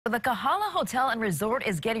The Kahala Hotel and Resort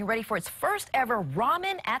is getting ready for its first ever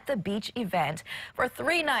Ramen at the Beach event. For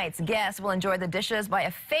 3 nights, guests will enjoy the dishes by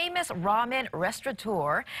a famous ramen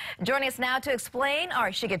restaurateur. Joining us now to explain are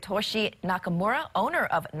Shigetoshi Nakamura, owner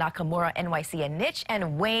of Nakamura NYC and Niche,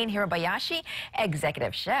 and Wayne Hirabayashi,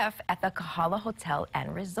 executive chef at the Kahala Hotel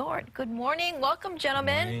and Resort. Good morning. Welcome,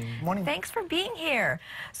 gentlemen. Good morning. Thanks for being here.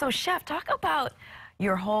 So, chef, talk about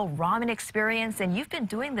your whole ramen experience, and you've been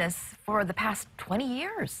doing this for the past 20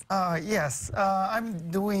 years. Yes, I'm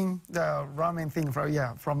doing the ramen thing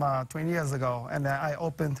from 20 years ago, and I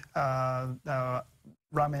opened the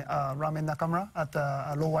Ramen Nakamura at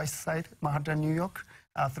the Lower East Side, Manhattan, New York,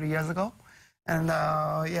 3 years ago. And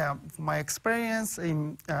my experience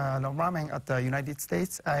in the ramen at the United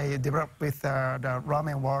States, I developed with the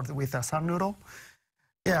ramen world with Sun Noodle.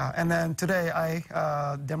 Yeah, and then today I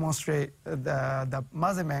demonstrate the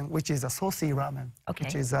mazemen, which is a saucy ramen,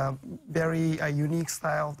 which is a very unique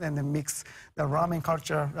style, and then mix the ramen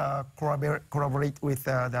culture, collaborate with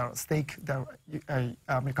the steak, the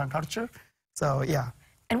American culture. So yeah.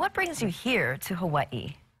 And what brings you here to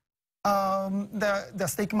Hawaii? The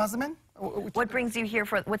steak mazemen. What brings you here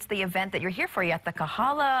for, what's the event that you're here for? You're at the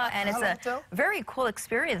Kahala, and it's a very cool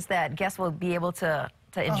experience that guests will be able to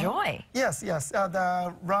enjoy. Yes.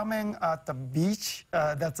 The ramen at the beach,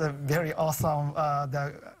 that's a very awesome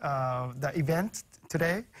the event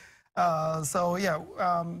today. The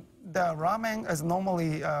ramen is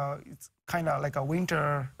normally it's kind of like a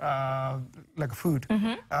winter like food,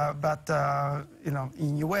 but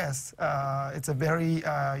in U.S. It's a very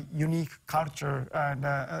unique culture, and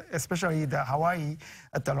especially the Hawaii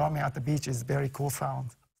at the ramen at the beach is very cool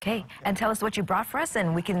sound. Okay, and tell us what you brought for us,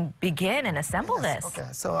 and we can begin and assemble this.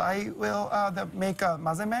 Okay, so I will make a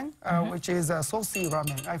mazemen, which is a saucy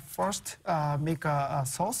ramen. I first make a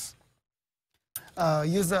sauce.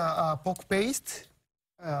 Use a pork paste.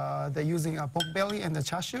 They're using a pork belly and the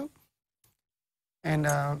chashu. And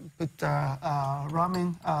put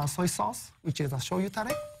ramen soy sauce, which is a shoyu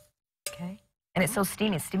tare. Okay, and it's so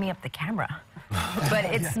steamy, it's steaming up the camera. But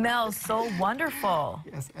it smells so wonderful.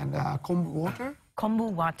 Yes, and kombu water.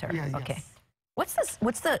 Kombu water. Yeah, okay. Yes.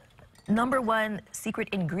 What's the #1 secret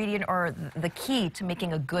ingredient or the key to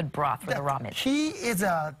making a good broth for the ramen? Key is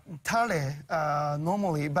a tare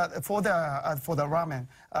normally, but for the ramen.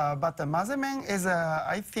 But the mazemen is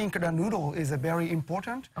I think the noodle is very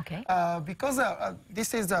important. Okay. Because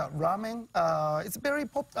this is a ramen. It's very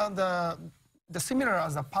the similar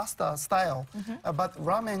as a pasta style, but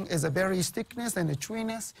ramen is a very thickness and the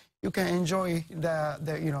chewiness. You can enjoy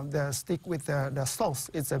the stick with the sauce.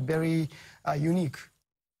 It's a very unique.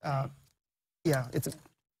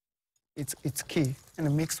 It's key,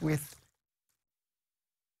 and mix with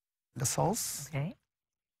the sauce. Okay.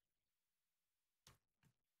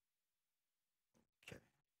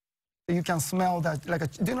 You can smell that,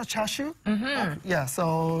 like do you know chashu? Yeah,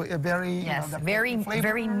 so a very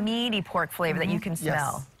very meaty pork flavor that you can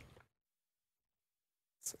smell.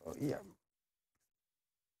 Yes. So yeah.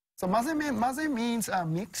 So maze means a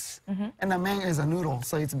mix, and a men is a noodle,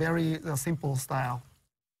 so it's very simple style.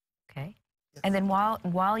 Okay. Yes. And then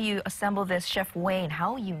while you assemble this, Chef Wayne,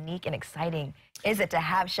 how unique and exciting is it to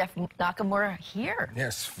have Chef Nakamura here?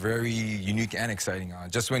 Yes, very unique and exciting.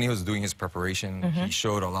 Just when he was doing his preparation, he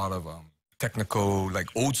showed a lot of technical, like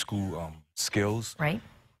old school skills. Right.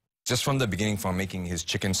 Just from the beginning, from making his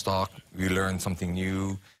chicken stock, we learned something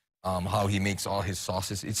new. How he makes all his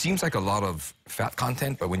sauces. It seems like a lot of fat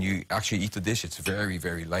content, but when you actually eat the dish, it's very,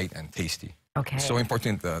 very light and tasty. Okay. It's so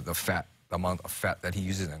important, the fat, the amount of fat that he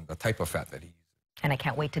uses and the type of fat that he uses. And I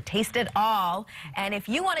can't wait to taste it all. And if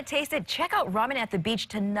you want to taste it, check out Ramen at the Beach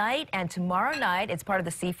tonight and tomorrow night. It's part of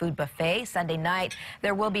the seafood buffet. Sunday night,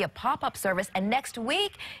 there will be a pop-up service. And next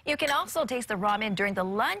week, you can also taste the ramen during the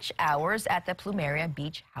lunch hours at the Plumeria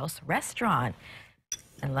Beach House Restaurant.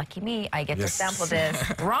 And lucky me, I get to sample this.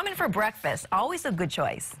 Ramen for breakfast, always a good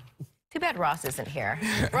choice. Too bad Ross isn't here.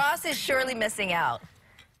 Ross is surely missing out.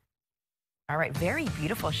 All right, very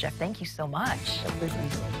beautiful, Chef. Thank you so much.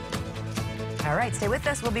 All right, stay with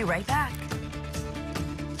us. We'll be right back.